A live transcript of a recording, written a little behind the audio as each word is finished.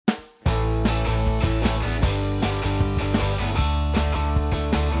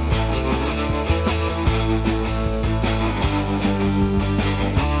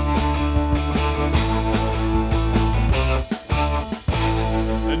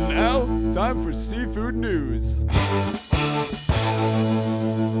And now, time for Seafood News.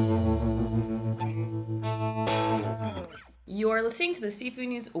 You're listening to the Seafood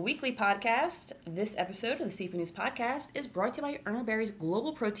News Weekly Podcast. This episode of the Seafood News Podcast is brought to you by Urner's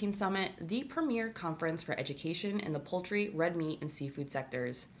Global Protein Summit, the premier conference for education in the poultry, red meat, and seafood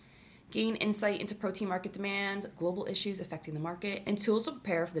sectors. Gain insight into protein market demand, global issues affecting the market, and tools to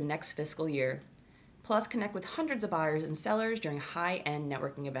prepare for the next fiscal year. Plus, connect with hundreds of buyers and sellers during high-end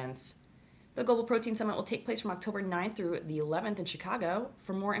networking events. The Global Protein Summit will take place from October 9th through the 11th in Chicago.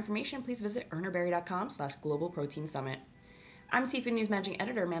 For more information, please visit urnerberry.com/globalproteinsummit. I'm Seafood News Managing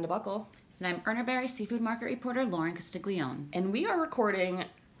Editor Amanda Buckle. And I'm Urner Seafood Market Reporter Lorin Castiglione. And we are recording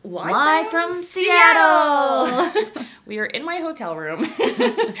live from Seattle! We are in my hotel room.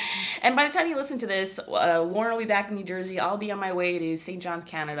 And by the time you listen to this, Lorin will be back in New Jersey. I'll be on my way to St. John's,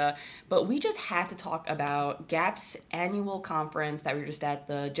 Canada. But we just had to talk about GAPP's annual conference that we were just at,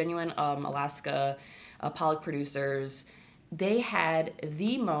 the Genuine Alaska Pollock Producers. They had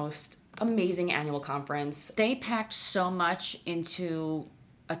the most amazing annual conference. They packed so much into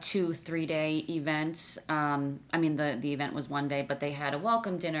a 2-3 day event. The event was one day, but they had a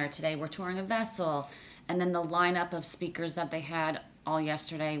welcome dinner. Today we're touring a vessel. And then the lineup of speakers that they had all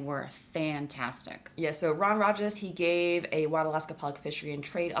yesterday were fantastic. Yeah, so Ron Rogers, he gave a Wild Alaska Pollock Fishery and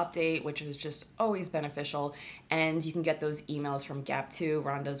Trade update, which is just always beneficial. And you can get those emails from GAPP too.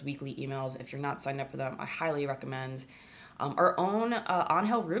 Ron does weekly emails. If you're not signed up for them, I highly recommend. Our own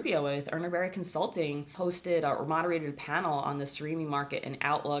Angel Rubio with Urner Consulting hosted or moderated a panel on the surimi market and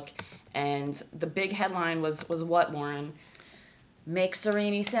outlook. And the big headline was what, Lorin? Make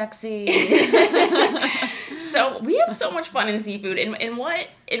surimi sexy. So we have so much fun in seafood. In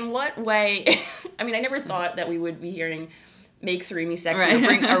what way? I mean, I never thought that we would be hearing make surimi sexy,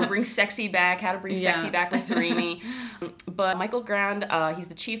 right, or bring sexy back, how to bring sexy back with surimi. But Michael Grand, he's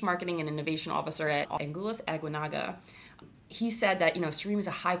the Chief Marketing and Innovation Officer at Angulas Aguinaga. He said that, surimi is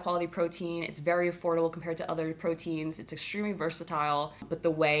a high-quality protein. It's very affordable compared to other proteins. It's extremely versatile. But the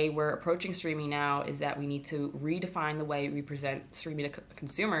way we're approaching surimi now is that we need to redefine the way we present surimi to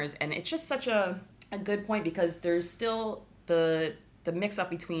consumers. And it's just such a good point because there's still the mix-up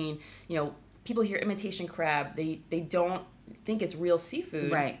between, people hear imitation crab. They don't think it's real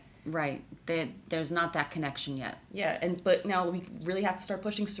seafood. Right. There's not that connection yet. Yeah, but now we really have to start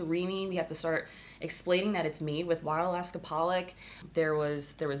pushing surimi. We have to start explaining that it's made with wild Alaska pollock. There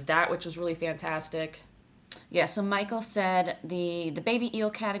was that, which was really fantastic. Yeah, so Michael said the baby eel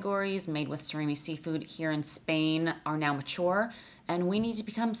categories made with surimi seafood here in Spain are now mature, and we need to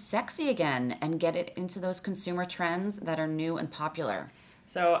become sexy again and get it into those consumer trends that are new and popular.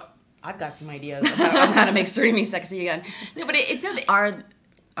 So I've got some ideas about how to make surimi sexy again. No, but it does...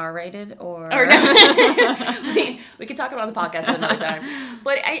 R-rated or no. we could talk about it on the podcast at another time.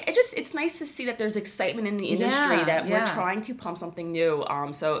 But it's nice to see that there's excitement in the industry that we're trying to pump something new.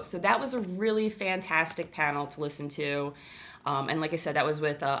 So that was a really fantastic panel to listen to. And like I said, that was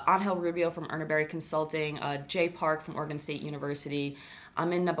with Angel Rubio from Urner Consulting, Jay Park from Oregon State University,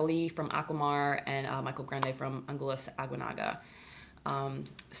 Amin Nabali from Aquamar, and Michael Grande from Angulas Aguinaga. And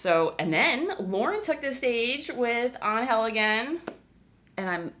then Lorin took the stage with Angel again.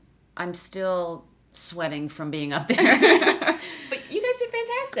 And I'm still sweating from being up there. But you guys did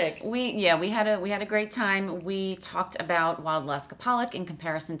fantastic. We had a great time. We talked about wild Alaska pollock in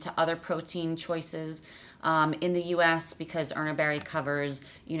comparison to other protein choices in the U.S. because Urner covers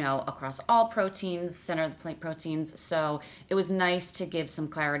across all proteins, center of the plate proteins. So it was nice to give some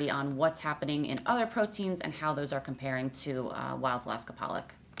clarity on what's happening in other proteins and how those are comparing to wild Alaska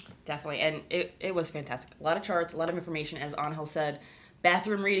pollock. Definitely, and it was fantastic. A lot of charts, a lot of information, as Angel said.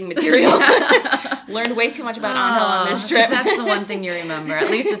 Bathroom reading material. Learned way too much about Angel on this trip. That's the one thing you remember. At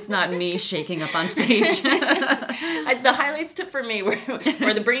least it's not me shaking up on stage. The highlights for me were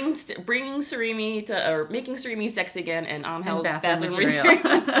the bringing surimi or making surimi sexy again, and Angel's bathroom material.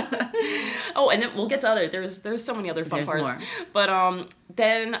 And then we'll get to other. There's so many other fun parts. More. But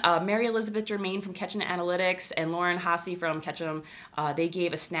then Mary Elizabeth Germain from Ketchum Analytics and Lauren Hasse from Ketchum, they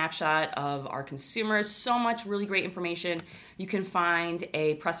gave a snapshot of our consumers. So much really great information. You can find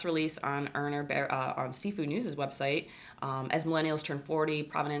a press release on on Seafood News' website. As millennials turn 40,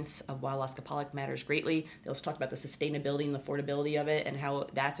 provenance of wild Alaska pollock matters greatly. They also talked about the sustainability and the affordability of it and how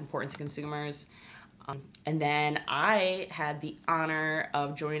that's important to consumers. And then I had the honor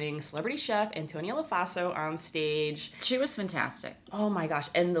of joining celebrity chef Antonia Lofaso on stage. She was fantastic. Oh my gosh.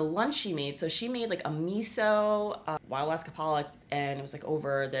 And the lunch she made, so she made like a miso wild Alaska pollock, and it was like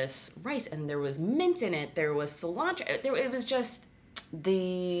over this rice, and there was mint in it, there was cilantro, it was just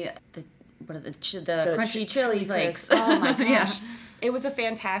the crunchy chili flakes. Oh my gosh. It was a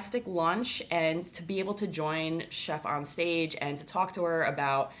fantastic lunch, and to be able to join Chef on stage and to talk to her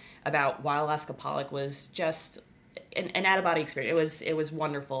about Wild Alaska Pollock was just an out-of-body experience. It was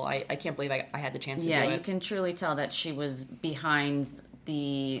wonderful. I can't believe I had the chance to do it. Yeah, you can truly tell that she was behind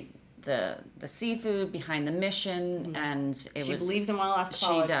the seafood, behind the mission, and she believes in Wild Alaska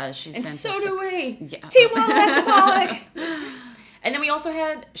Pollock. She does. She's and fantastic. So do we. Yeah. Team Wild Alaska Pollock. And then we also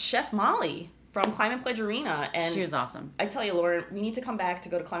had Chef Molly from Climate Pledge Arena, and she was awesome. I tell you, Lorin, we need to come back to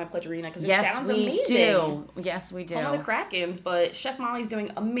go to Climate Pledge Arena because it sounds Yes, amazing. we do. Home of the Krakens, but Chef Molly's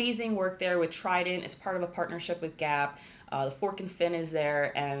doing amazing work there with Trident. It's part of a partnership with GAPP. The Fork and Fin is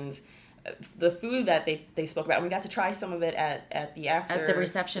there, and the food that they spoke about, and we got to try some of it at the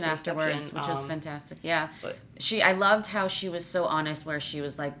reception afterwards, which was fantastic. Yeah, I loved how she was so honest, where she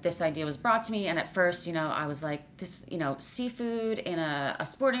was like, this idea was brought to me, and at first, I was like, this, seafood in a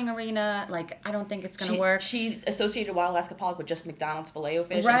sporting arena, like, I don't think it's gonna work. She associated Wild Alaska Pollock with just McDonald's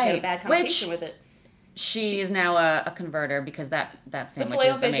Filet-O-Fish, and she had a bad connotation with it. She is now a converter, because that sandwich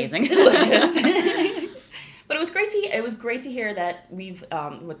is amazing. Is delicious. But it was great to hear that we've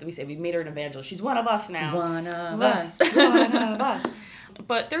what did we say? We've made her an evangelist. She's one of us now. One of us. One of us.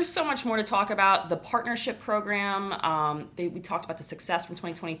 But there's so much more to talk about. The partnership program, we talked about the success from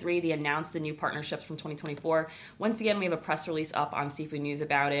 2023. They announced the new partnerships from 2024. Once again, we have a press release up on Seafood News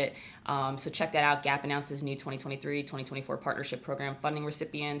about it. So check that out. GAPP announces new 2023-2024 partnership program funding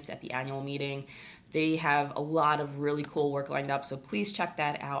recipients at the annual meeting. They have a lot of really cool work lined up, so please check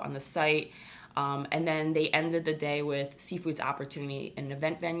that out on the site. And then they ended the day with Seafood's opportunity in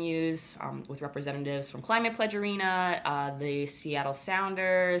event venues with representatives from Climate Pledge Arena, the Seattle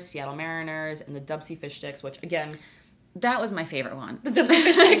Sounders, Seattle Mariners, and the Dub Sea Fish Sticks, which, again... That was my favorite one. The Dub Sea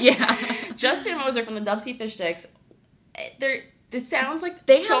Fish Sticks? Yeah. Justin Moser from the Dub Sea Fish Sticks. This sounds like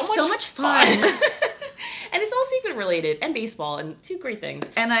they have so much fun. And it's all seafood related, and baseball, and two great things.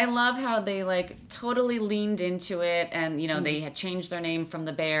 And I love how they totally leaned into it, and they had changed their name from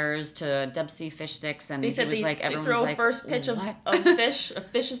the Bears to Dub Sea Fish Sticks, and they said everyone throw was like, first pitch of fish. A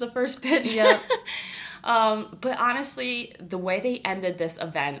fish is the first pitch. Yeah. But honestly, the way they ended this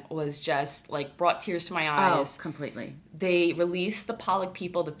event was just brought tears to my eyes. Oh, completely. They released the Pollock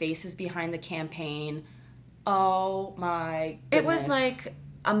people, the faces behind the campaign. Oh my goodness. It was like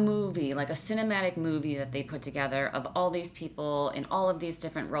a movie, like a cinematic movie that they put together of all these people in all of these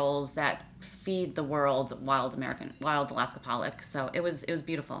different roles that feed the world wild Alaska Pollock. So it was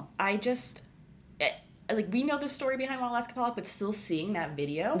beautiful. We know the story behind Wild Alaska Pollock, but still seeing that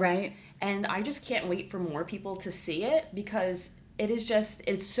video. Right. And I just can't wait for more people to see it, because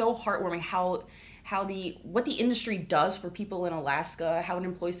it's so heartwarming what the industry does for people in Alaska, how it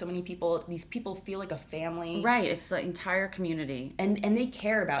employs so many people. These people feel like a family. Right, it's the entire community. And they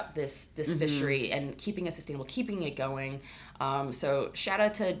care about this fishery and keeping it sustainable, keeping it going. So shout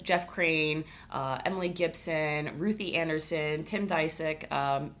out to Jeff Crane, Emily Gibson, Ruthie Anderson, Tim Dysick,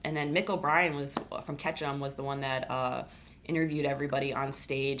 and then Mick O'Brien from Ketchum was the one that interviewed everybody on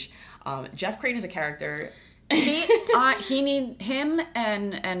stage. Jeff Crane is a character. Him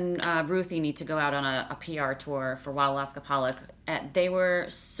and Ruthie need to go out on a PR tour for Wild Alaska Pollock. They were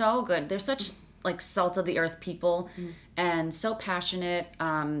so good. They're such salt of the earth people, and so passionate.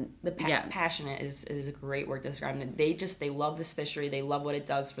 Passionate is a great word to describe them. They love this fishery. They love what it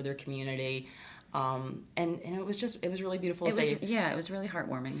does for their community. And it was really beautiful to say. Yeah, it was really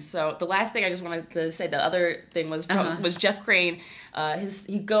heartwarming. So the last thing I just wanted to say, the other thing was Jeff Crane.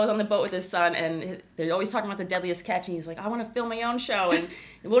 He goes on the boat with his son, and they're always talking about the deadliest catch, and he's like, I want to film my own show, and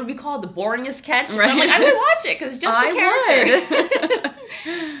what would be called the boringest catch? Right. And I'm like, I would watch it because Jeff's a character.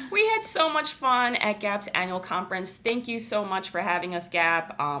 We had so much fun at GAPP's annual conference. Thank you so much for having us,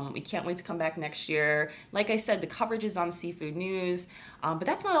 GAPP. We can't wait to come back next year. Like I said, the coverage is on Seafood News, but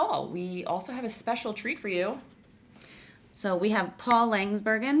that's not all. We also have a special treat for you. So we have Paul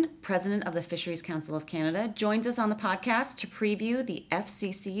Lansbergen, president of the Fisheries Council of Canada, joins us on the podcast to preview the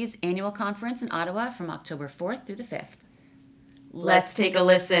FCC's annual conference in Ottawa from October 4th through the 5th. Let's take a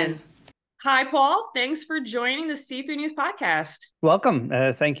listen. Hi, Paul. Thanks for joining the Seafood News Podcast. Welcome.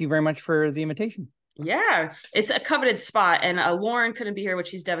 Thank you very much for the invitation. Yeah, it's a coveted spot, and Lorin couldn't be here, which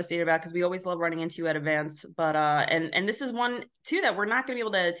she's devastated about because we always love running into you at events. But and this is one too that we're not going to be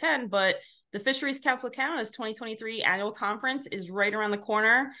able to attend. But the Fisheries Council of Canada's 2023 annual conference is right around the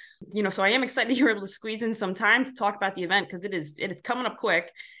corner. So I am excited you were able to squeeze in some time to talk about the event because it is coming up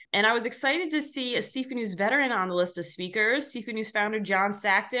quick. And I was excited to see a Seafood News veteran on the list of speakers, Seafood News founder John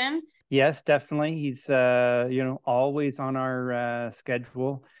Sackton. Yes, definitely. He's always on our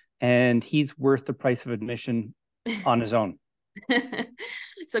schedule, and he's worth the price of admission on his own.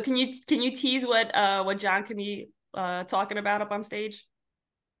 So can you tease what John can be talking about up on stage?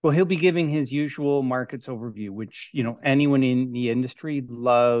 Well, he'll be giving his usual markets overview, which, anyone in the industry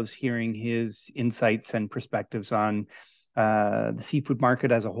loves hearing his insights and perspectives on the seafood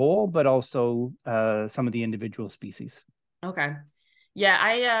market as a whole, but also some of the individual species. Okay. Yeah,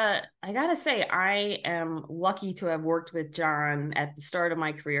 I gotta say, I am lucky to have worked with John at the start of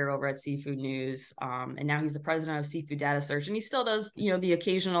my career over at Seafood News. And now he's the president of Seafood Data Search, and he still does, the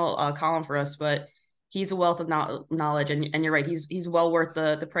occasional column for us, but he's a wealth of knowledge, and you're right, he's well worth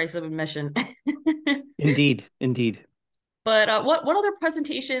the price of admission. Indeed. But what other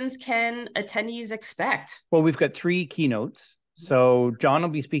presentations can attendees expect? Well, we've got 3 keynotes. So John will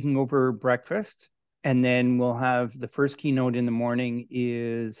be speaking over breakfast, and then we'll have the first keynote in the morning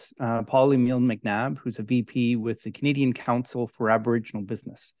is Paul-Emile McNabb, who's a VP with the Canadian Council for Aboriginal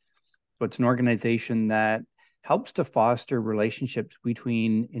Business. So it's an organization that helps to foster relationships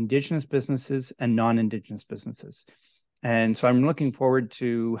between Indigenous businesses and non-Indigenous businesses. And so I'm looking forward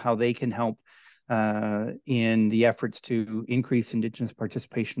to how they can help in the efforts to increase Indigenous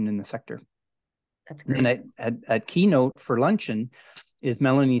participation in the sector. That's great. And at keynote for luncheon is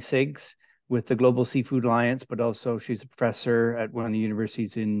Melanie Siggs with the Global Seafood Alliance, but also she's a professor at one of the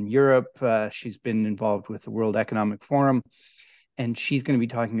universities in Europe. She's been involved with the World Economic Forum, and she's going to be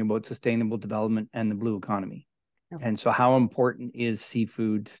talking about sustainable development and the blue economy. Okay. And so how important is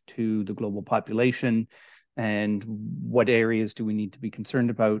seafood to the global population, and what areas do we need to be concerned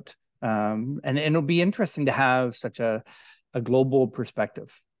about? And it'll be interesting to have such a global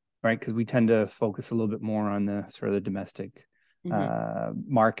perspective, right? Because we tend to focus a little bit more on the sort of the domestic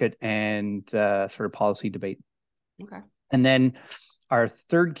market and sort of policy debate. Okay. And then our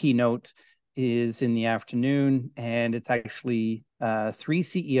third keynote is in the afternoon, and it's actually 3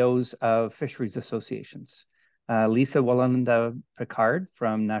 CEOs of fisheries associations. Lisa Walanda Picard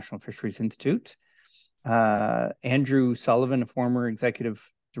from National Fisheries Institute, Andrew Sullivan, a former executive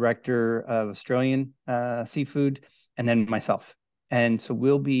director of Australian Seafood, and then myself. And so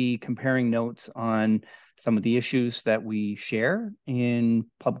we'll be comparing notes on some of the issues that we share in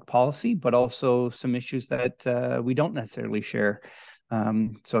public policy, but also some issues that we don't necessarily share.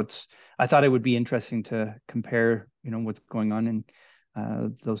 So I thought it would be interesting to compare, what's going on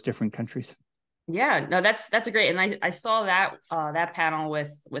in those different countries. Yeah, no, that's a great, and I saw that panel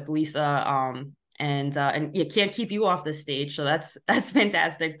with Lisa, and you can't keep you off the stage, so that's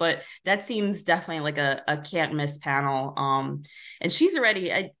fantastic. But that seems definitely like a can't miss panel. And she's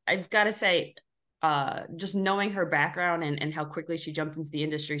already, I've got to say, just knowing her background and how quickly she jumped into the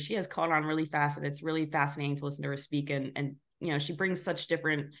industry, she has caught on really fast, and it's really fascinating to listen to her speak. And she brings such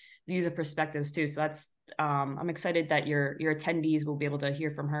different views and perspectives too. So that's I'm excited that your attendees will be able to hear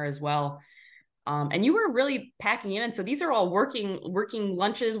from her as well. And you were really packing in. And so these are all working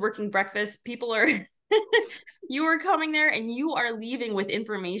lunches, working breakfast. People are, you are coming there and you are leaving with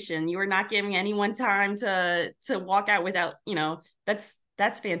information. You are not giving anyone time to walk out without,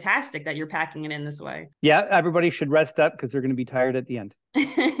 that's fantastic that you're packing it in this way. Yeah, everybody should rest up because they're going to be tired at the end.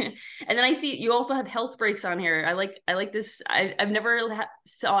 And then I see you also have health breaks on here. I like this. I've never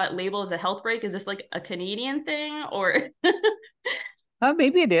saw it labeled as a health break. Is this like a Canadian thing or?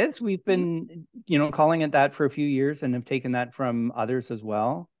 Maybe it is. We've been, calling it that for a few years and have taken that from others as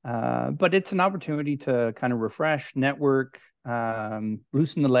well. But it's an opportunity to kind of refresh, network,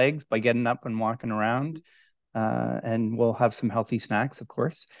 loosen the legs by getting up and walking around. And we'll have some healthy snacks, of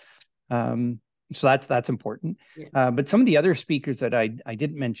course. So that's important. Yeah. But some of the other speakers that I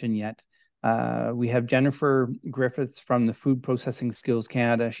didn't mention yet, we have Jennifer Griffiths from the Food Processing Skills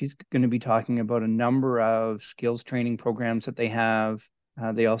Canada. She's going to be talking about a number of skills training programs that they have.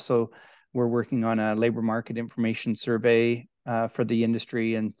 They also were working on a labor market information survey for the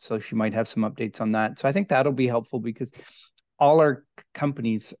industry. And so she might have some updates on that. So I think that'll be helpful because all our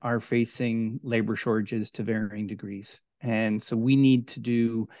companies are facing labor shortages to varying degrees. And so we need to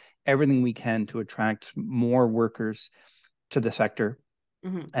do everything we can to attract more workers to the sector.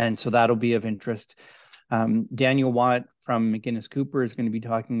 Mm-hmm. And so that'll be of interest. Daniel Watt from McGuinness Cooper is going to be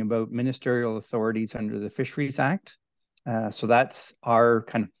talking about ministerial authorities under the Fisheries Act. So that's our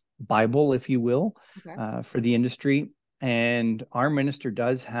kind of Bible, if you will, okay, for the industry. And our minister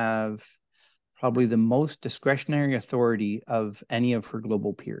does have probably the most discretionary authority of any of her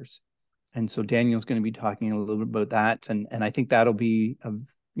global peers. And so Daniel's going to be talking a little bit about that. And I think that'll be of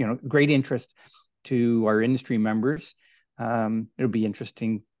great interest to our industry members. It'll be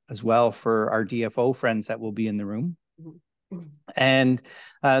interesting as well for our DFO friends that will be in the room. Mm-hmm. And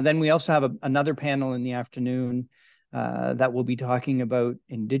then we also have another panel in the afternoon that will be talking about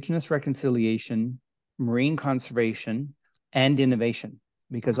Indigenous reconciliation, marine conservation, and innovation.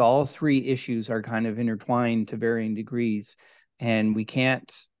 because all three issues are kind of intertwined to varying degrees. And we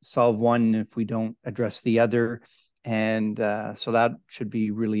can't solve one if we don't address the other. And so that should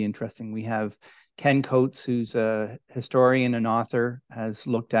be really interesting. We have Ken Coates, who's a historian and author, has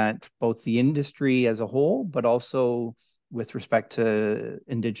looked at both the industry as a whole, but also with respect to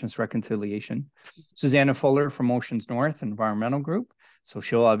Indigenous reconciliation. Susanna Fuller from Oceans North Environmental Group, so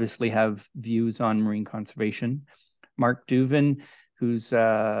she'll obviously have views on marine conservation. Mark Duvin, who's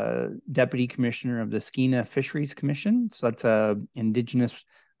Deputy Commissioner of the Skeena Fisheries Commission, so that's a Indigenous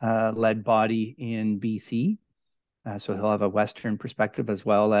led body in BC. So he'll have a Western perspective, as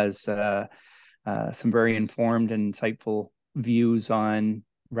well as some very informed and insightful views on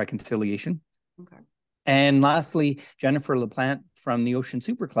reconciliation. Okay. And lastly, Jennifer LaPlante from the Ocean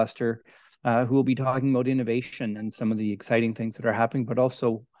Supercluster, who will be talking about innovation and some of the exciting things that are happening, but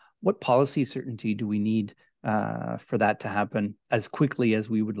also what policy certainty do we need for that to happen as quickly as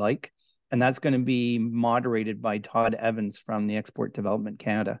we would like. And that's going to be moderated by Todd Evans from the Export Development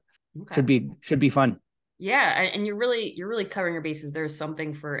Canada. Okay. Should be fun. Yeah, and you're really covering your bases. There's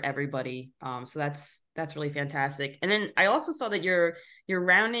something for everybody. So that's really fantastic. And then I also saw that you're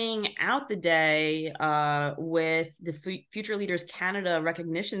rounding out the day with the Future Leaders Canada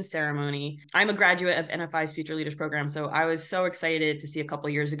recognition ceremony. I'm a graduate of NFI's Future Leaders program, so I was so excited to see a couple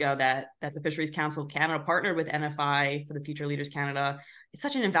of years ago that the Fisheries Council of Canada partnered with NFI for the Future Leaders Canada. It's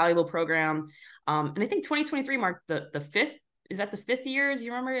such an invaluable program, and I think 2023 marked the fifth. Is that the fifth year? Do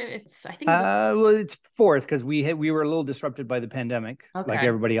you remember? I think. Well, it's fourth because we were a little disrupted by the pandemic, like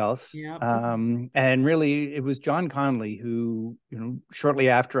everybody else. Yeah. And really, it was John Connolly who, shortly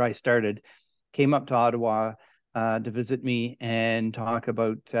after I started, came up to Ottawa to visit me and talk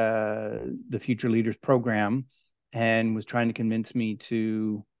about the Future Leaders program, and was trying to convince me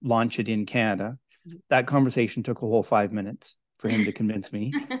to launch it in Canada. That conversation took a whole 5 minutes for him to convince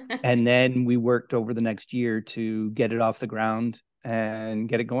me. And then we worked over the next year to get it off the ground and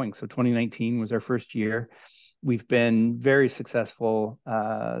get it going. So 2019 was our first year. We've been very successful.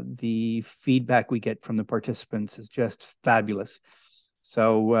 The feedback we get from the participants is just fabulous.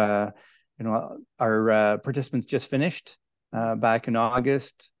 So, our participants just finished back in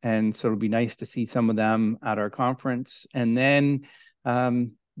August. And so it'll be nice to see some of them at our conference. And then,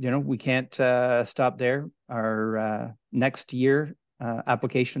 we can't stop there. Our next year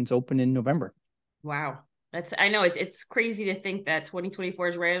applications open in November. Wow. I know it's crazy to think that 2024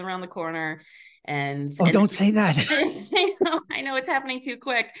 is right around the corner. And don't say that. I know it's happening too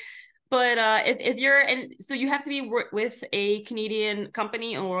quick. But if you're, and so you have to be with a Canadian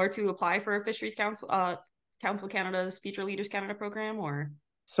company in order to apply for a Fisheries Council Canada's Future Leaders Canada program, or?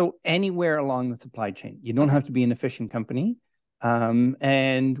 So anywhere along the supply chain, you don't have to be an efficient company.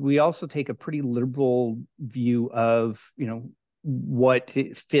 And we also take a pretty liberal view of, what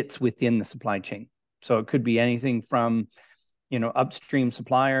fits within the supply chain. So it could be anything from, upstream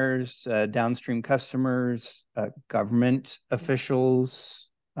suppliers, downstream customers, government officials.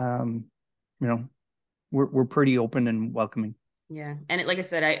 We're pretty open and welcoming. Yeah. And like I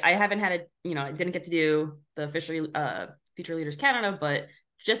said, I haven't had I didn't get to do the Future Leaders Canada, but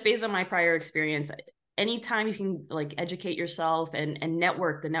just based on my prior experience, anytime you can educate yourself and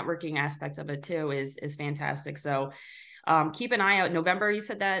network, the networking aspect of it too is fantastic. So keep an eye out. November, you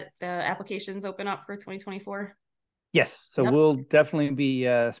said that the applications open up for 2024? Yes. So we'll definitely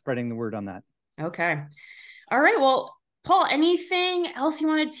be spreading the word on that. Okay. All right. Well, Paul, anything else you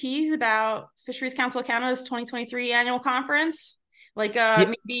want to tease about Fisheries Council of Canada's 2023 annual conference?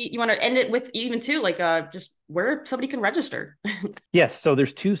 Maybe you want to end it with even too, just where somebody can register. Yes. So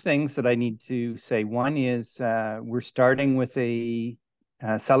there's two things that I need to say. One is we're starting with a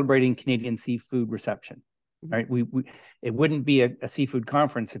celebrating Canadian seafood reception. Right. It wouldn't be a seafood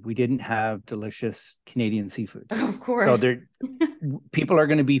conference if we didn't have delicious Canadian seafood. Of course. So people are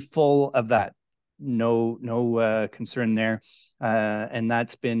going to be full of that. No concern there. And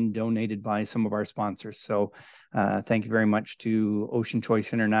that's been donated by some of our sponsors. So thank you very much to Ocean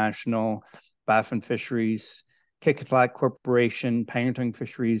Choice International, Baffin Fisheries, Kikatlack Corporation, Pangatung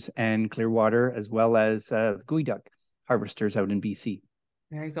Fisheries, and Clearwater, as well as Gooey Duck Harvesters out in BC.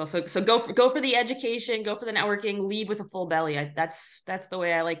 Very cool. So go for the education, go for the networking, leave with a full belly. That's the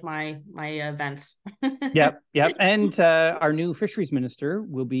way I like my events. Yep. And our new fisheries minister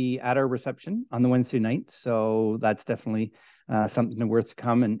will be at our reception on the Wednesday night. So that's definitely something worth to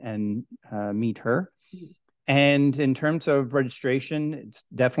come and meet her. And in terms of registration, it's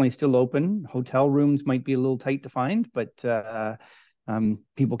definitely still open. Hotel rooms might be a little tight to find, but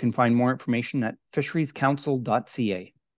people can find more information at fisheriescouncil.ca.